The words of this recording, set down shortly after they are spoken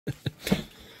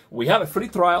We have a free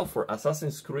trial for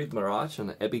Assassin's Creed Mirage on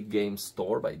the Epic Games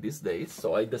Store by these days,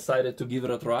 so I decided to give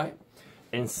it a try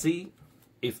and see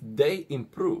if they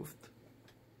improved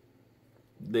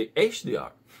the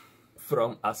HDR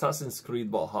from Assassin's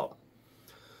Creed Valhalla.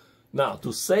 Now,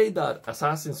 to say that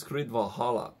Assassin's Creed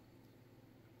Valhalla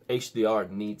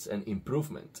HDR needs an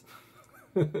improvement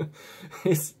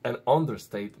is an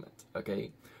understatement,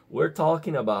 okay? We're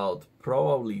talking about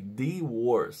probably the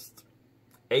worst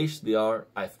HDR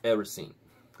I've ever seen.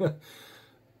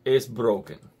 It's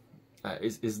broken.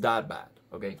 It's that bad,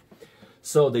 okay?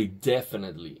 So they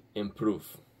definitely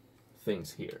improve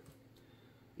things here.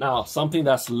 Now, something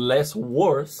that's less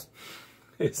worse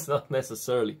is not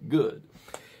necessarily good.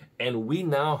 And we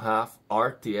now have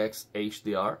RTX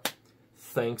HDR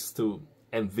thanks to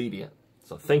NVIDIA.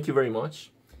 So thank you very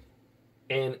much.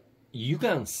 And you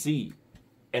can see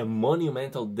a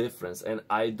monumental difference, and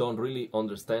I don't really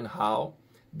understand how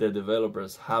the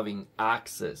developers having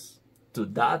access to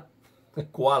that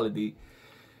quality,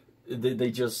 they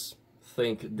just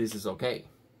think this is okay.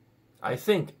 I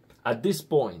think at this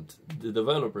point the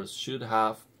developers should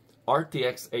have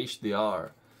RTX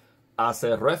HDR as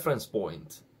a reference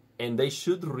point, and they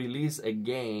should release a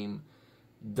game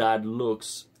that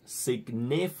looks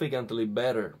significantly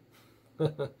better.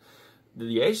 The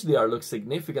HDR looks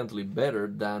significantly better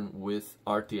than with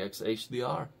RTX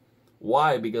HDR.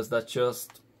 Why? Because that's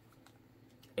just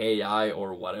AI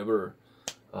or whatever,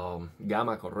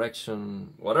 gamma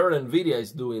correction, whatever NVIDIA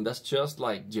is doing, that's just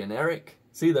like generic.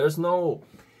 See, there's not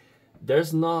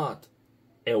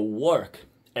a work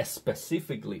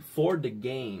specifically for the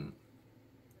game,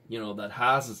 you know, that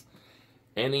has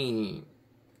any,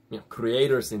 you know,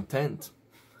 creator's intent.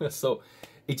 So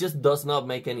it just does not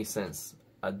make any sense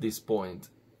at this point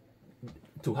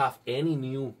to have any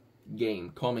new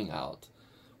game coming out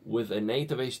with a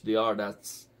native HDR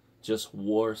that's just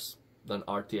worse than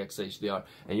RTX HDR.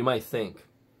 And you might think,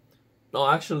 no,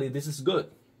 actually this is good.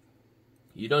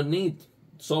 You don't need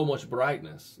so much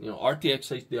brightness. You know,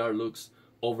 RTX HDR looks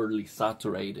overly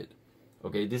saturated.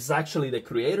 Okay, this is actually the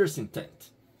creator's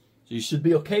intent. So you should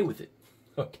be okay with it.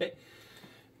 Okay?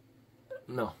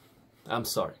 No, I'm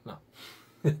sorry, no.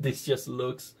 This just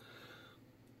looks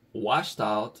washed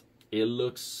out. It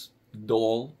looks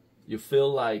dull. You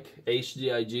feel like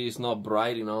HDIG is not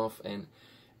bright enough, and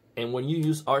when you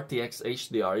use RTX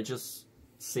HDR, it just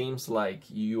seems like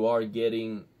you are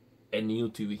getting a new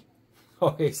TV.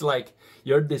 Okay, it's like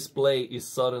your display is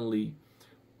suddenly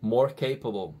more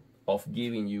capable of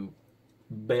giving you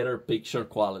better picture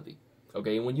quality.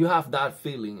 Okay, and when you have that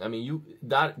feeling, I mean,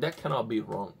 that cannot be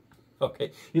wrong.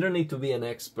 Okay, you don't need to be an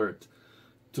expert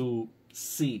to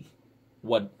see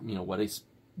what is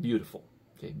beautiful.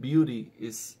 Okay, beauty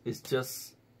is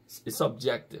just, it's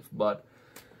subjective, but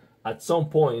at some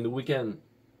point we can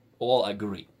all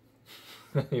agree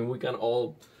and we can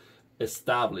all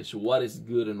establish what is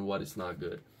good and what is not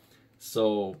good.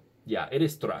 So yeah, it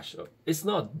is trash. It's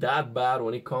not that bad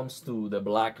when it comes to the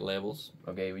black levels.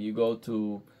 Okay, when you go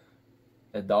to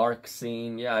a dark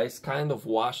scene, yeah, it's kind of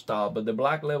washed out, but the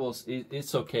black levels,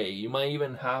 it's okay. You might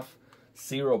even have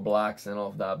zero blacks and all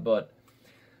of that, but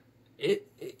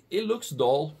it looks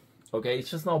dull. Okay,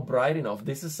 it's just not bright enough.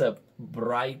 This is a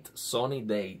bright sunny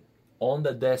day on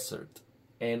the desert,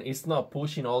 and it's not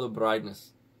pushing all the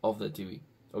brightness of the TV.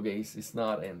 Okay, it's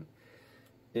not, and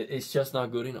it's just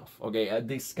not good enough. Okay,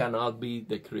 this cannot be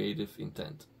the creative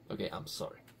intent. Okay, I'm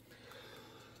sorry.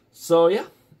 So yeah,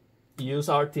 use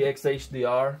RTX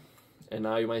HDR, and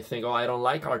now you might think, oh, I don't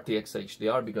like RTX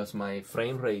HDR because my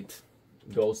frame rate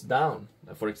goes down.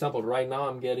 For example, right now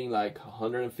I'm getting like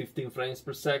 115 frames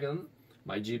per second.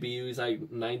 My GPU is like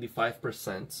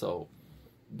 95%, so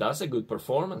that's a good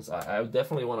performance. I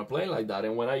definitely want to play like that.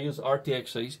 And when I use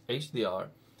RTX HDR,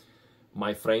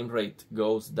 my frame rate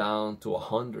goes down to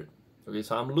 100. Okay,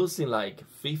 so I'm losing like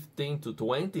 15 to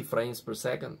 20 frames per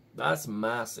second. That's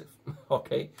massive.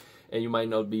 Okay, and you might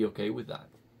not be okay with that.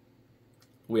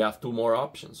 We have two more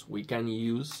options. We can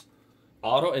use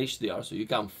Auto HDR, so you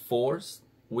can force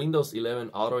Windows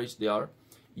 11 Auto HDR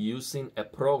using a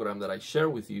program that I share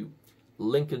with you.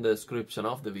 Link in the description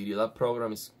of the video. That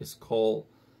program is called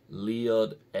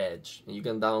Lead Edge, and you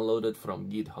can download it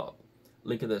from GitHub.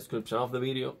 Link in the description of the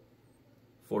video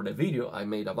for the video I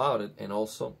made about it, and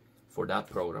also for that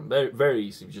program. Very, very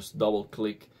easy. You just double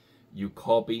click, you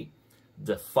copy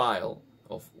the file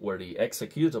of where the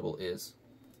executable is,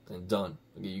 and done.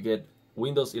 Okay, you get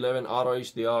Windows 11 Auto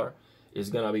HDR. It's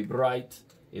gonna be bright.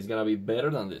 It's gonna be better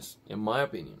than this, in my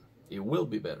opinion. It will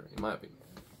be better, in my opinion.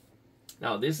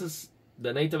 Now, this is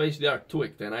the native HDR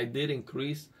tweaked, and I did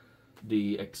increase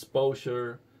the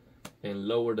exposure and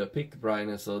lower the peak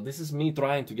brightness. So this is me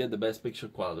trying to get the best picture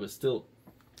quality, but still,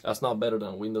 that's not better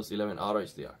than Windows 11 Auto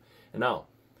HDR. And now,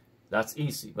 that's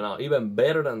easy. But now, even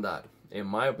better than that, in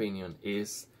my opinion,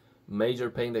 is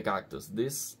MajorPainTheCactus.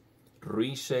 This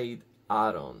Reshade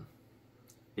add-on.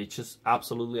 It's just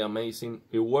absolutely amazing.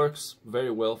 It works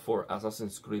very well for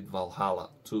Assassin's Creed Valhalla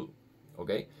too,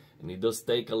 okay? And it does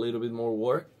take a little bit more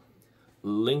work.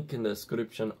 Link in the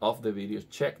description of the video.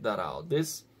 Check that out.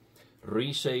 This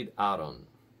Reshade add-on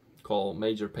called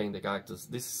MajorPainTheCactus.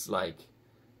 This is like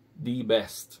the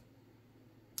best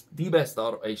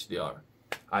Auto HDR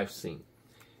I've seen.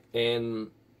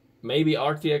 And maybe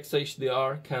RTX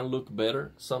HDR can look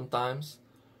better sometimes,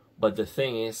 but the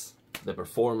thing is the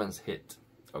performance hit.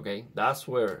 Okay, that's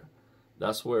where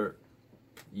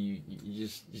you're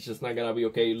just not gonna be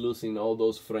okay losing all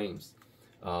those frames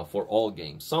for all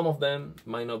games. Some of them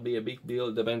might not be a big deal.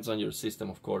 It depends on your system,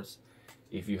 of course.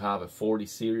 If you have a 40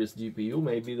 series GPU,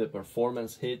 maybe the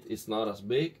performance hit is not as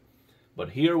big. But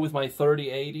here with my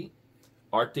 3080,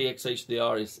 RTX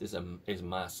HDR is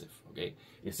massive. Okay,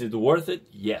 is it worth it?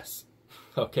 Yes.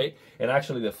 Okay, and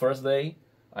actually the first day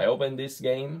I opened this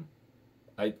game,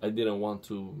 I didn't want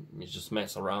to just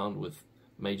mess around with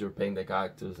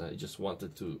MajorPainTheCactus. I just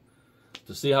wanted to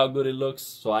see how good it looks.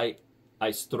 So I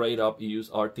straight up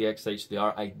used RTX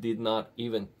HDR. I did not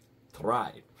even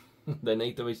try the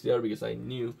native HDR because I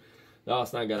knew that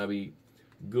was not gonna be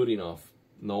good enough,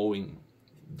 knowing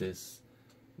this,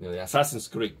 you know, the Assassin's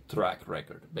Creed track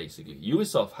record. Basically,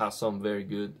 Ubisoft has some very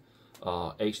good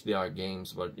HDR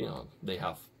games, but you know, they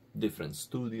have different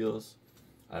studios.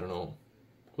 I don't know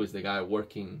who is the guy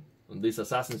working on these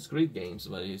Assassin's Creed games,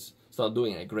 but he's not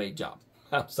doing a great job.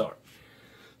 I'm sorry.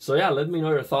 So yeah, let me know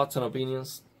your thoughts and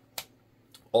opinions.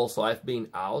 Also, I've been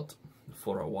out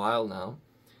for a while now,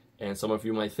 and some of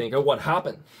you might think, oh, what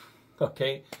happened?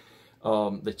 Okay,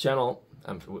 the channel,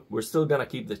 we're still gonna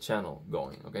keep the channel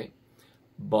going, okay?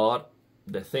 But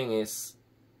the thing is,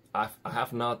 I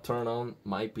have not turned on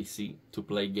my PC to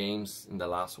play games in the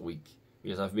last week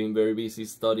because I've been very busy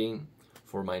studying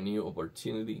for my new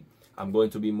opportunity. I'm going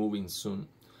to be moving soon.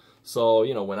 So,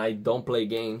 you know, when I don't play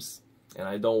games and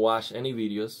I don't watch any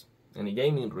videos, any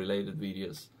gaming related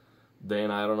videos,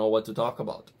 then I don't know what to talk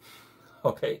about.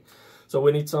 Okay, so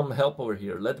we need some help over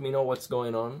here. Let me know what's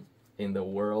going on in the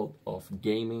world of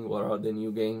gaming. What are the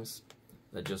new games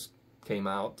that just came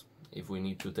out? If we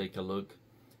need to take a look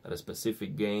at a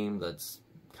specific game that's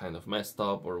kind of messed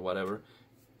up or whatever,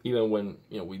 even when,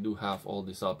 you know, we do have all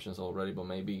these options already, but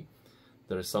maybe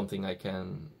there is something I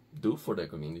can do for the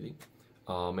community.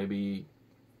 Maybe,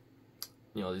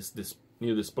 you know, this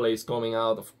new display is coming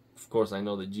out. Of course, I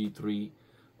know the G3,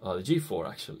 the G4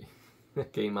 actually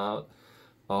came out.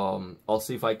 I'll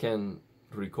see if I can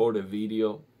record a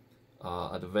video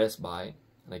at the Best Buy,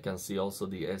 and I can see also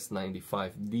the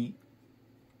S95D,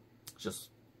 just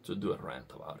to do a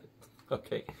rant about it.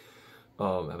 Okay,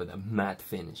 with a matte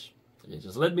finish. Okay,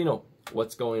 just let me know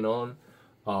what's going on.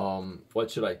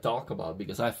 What should I talk about?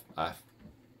 Because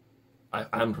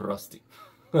I'm rusty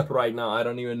right now. I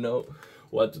don't even know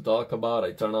what to talk about.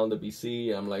 I turn on the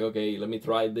PC. I'm like, okay, let me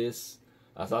try this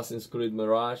Assassin's Creed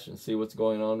Mirage and see what's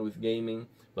going on with gaming.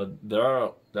 But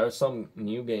there are some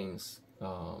new games,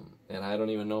 and I don't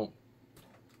even know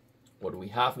what we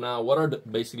have now. What are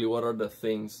the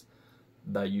things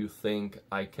that you think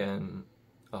I can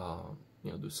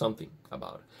you know, do something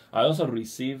about it? I also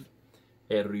received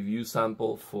a review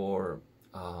sample for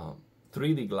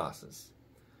 3D glasses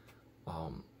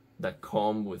that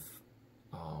come with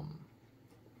an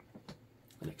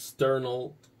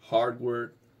external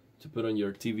hardware to put on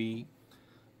your TV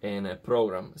and a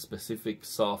program, specific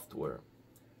software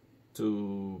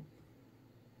to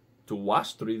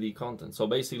watch 3D content. So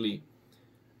basically,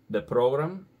 the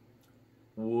program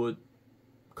would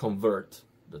convert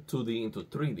the 2D into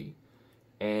 3D,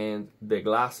 and the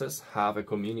glasses have a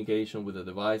communication with the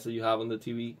device that you have on the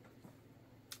TV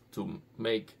to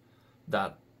make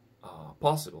that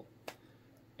possible.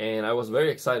 And I was very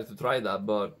excited to try that,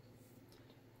 but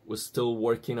was still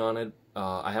working on it.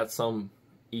 I had some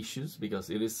issues because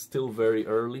it is still very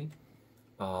early.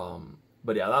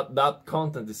 But yeah, that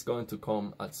content is going to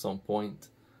come at some point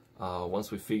once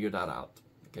we figure that out.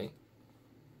 Okay.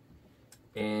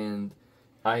 And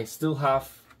I still have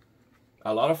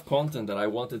a lot of content that I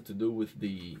wanted to do with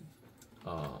the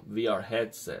VR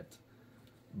headset,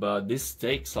 but this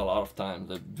takes a lot of time.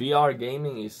 The VR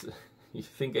gaming is, you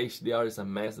think HDR is a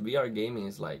mess, VR gaming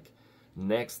is like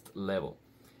next level,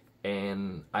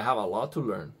 and I have a lot to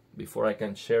learn before I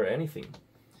can share anything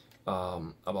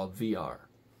about VR.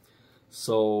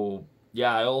 So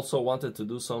yeah, I also wanted to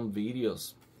do some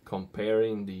videos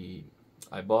comparing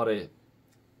I bought an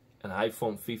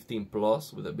iPhone 15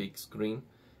 Plus with a big screen,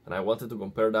 and I wanted to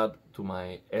compare that to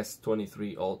my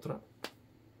S23 Ultra,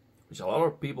 which a lot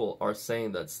of people are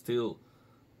saying that still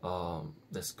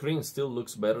the screen still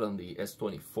looks better than the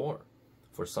S24.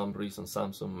 For some reason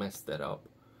Samsung messed that up.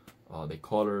 The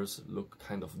colors look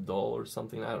kind of dull or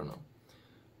something, I don't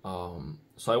know.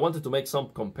 So I wanted to make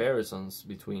some comparisons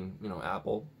between, you know,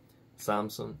 Apple,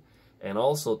 Samsung, and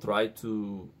also try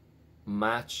to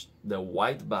match the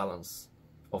white balance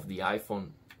of the iPhone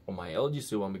on my LG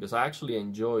C1, because I actually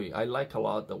I like a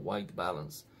lot the white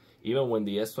balance, even when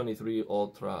the S23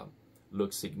 Ultra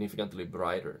looks significantly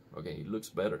brighter. Okay, it looks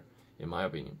better in my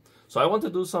opinion. So I want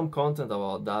to do some content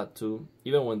about that too,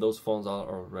 even when those phones are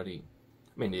already,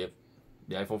 I mean,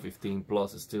 the iPhone 15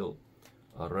 Plus is still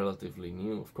relatively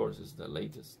new, of course, it's the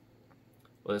latest.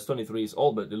 Well, S23 is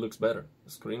old, but it looks better.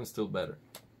 The screen is still better.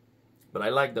 But I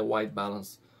like the white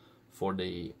balance for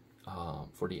the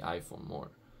iPhone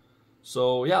more.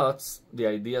 So yeah, that's the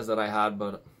ideas that I had.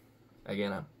 But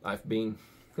again, I've been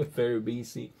very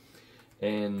busy,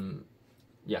 and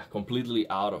yeah, completely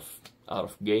out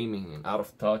of gaming and out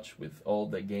of touch with all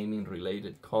the gaming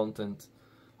related content.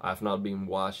 I've not been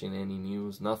watching any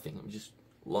news, nothing. I'm just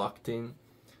locked in,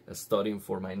 studying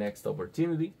for my next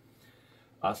opportunity,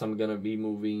 as I'm gonna be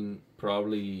moving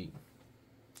probably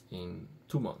in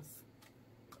 2 months.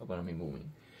 I'm gonna be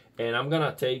moving, and I'm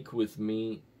gonna take with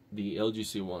me the LG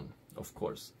C1, of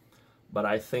course, but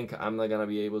I think I'm not gonna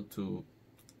be able to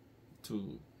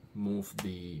move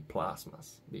the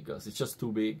plasmas because it's just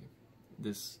too big.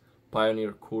 This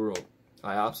Pioneer Kuro,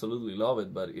 I absolutely love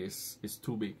it, but it's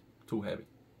too big, too heavy,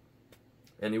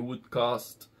 and it would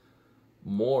cost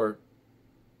more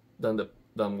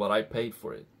than what I paid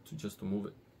for it to move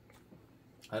it.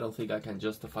 I don't think I can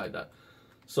justify that.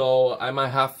 So I might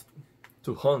have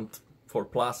to hunt for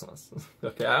plasmas.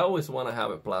 Okay, I always want to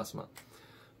have a plasma.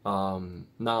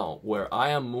 Now, where I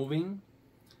am moving,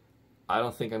 I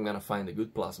don't think I'm gonna find a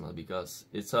good plasma because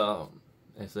it's a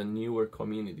newer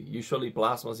community. Usually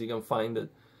plasmas you can find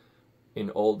it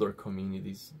in older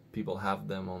communities. People have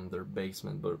them on their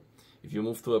basement, but if you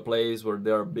move to a place where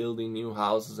they are building new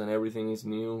houses and everything is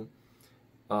new,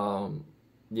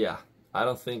 yeah, I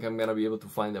don't think I'm gonna be able to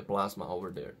find a plasma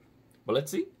over there. But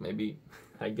let's see, maybe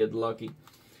I get lucky.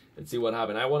 Let's see what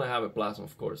happens. I want to have a plasma,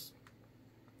 of course,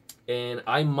 and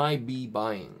I might be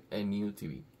buying a new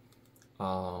TV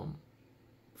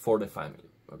for the family.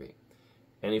 Okay,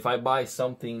 and if I buy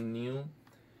something new,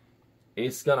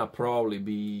 it's gonna probably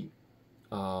be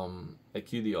a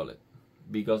QD OLED,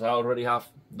 because I already have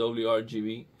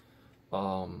WRGB,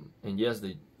 and yes,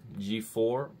 the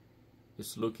G4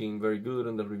 is looking very good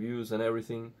in the reviews and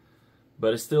everything,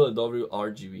 but it's still a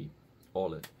WRGB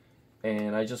OLED,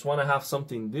 and I just want to have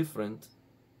something different.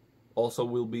 Also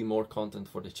will be more content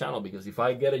for the channel, because if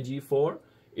I get a G4,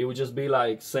 it would just be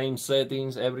like same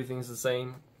settings, everything's the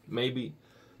same, maybe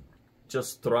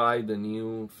just try the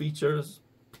new features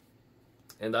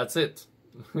and that's it.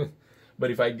 But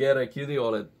if I get a QD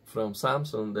OLED from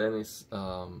Samsung, then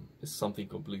it's something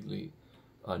completely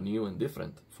new and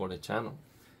different for the channel,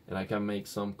 and I can make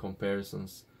some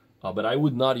comparisons, but I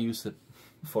would not use it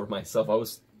for myself. I would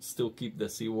still keep the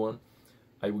C1.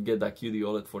 I would get that QD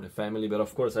OLED for the family, but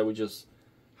of course I would just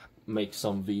make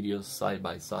some videos side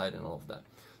by side and all of that.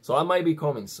 So that might be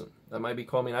coming soon. That might be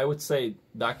coming. I would say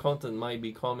that content might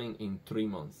be coming in 3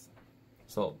 months.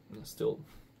 So still,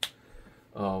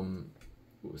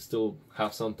 we still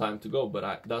have some time to go.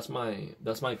 But that's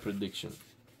my prediction.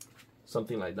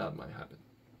 Something like that might happen.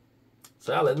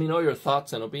 So yeah, let me know your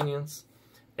thoughts and opinions,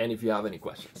 and if you have any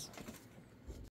questions.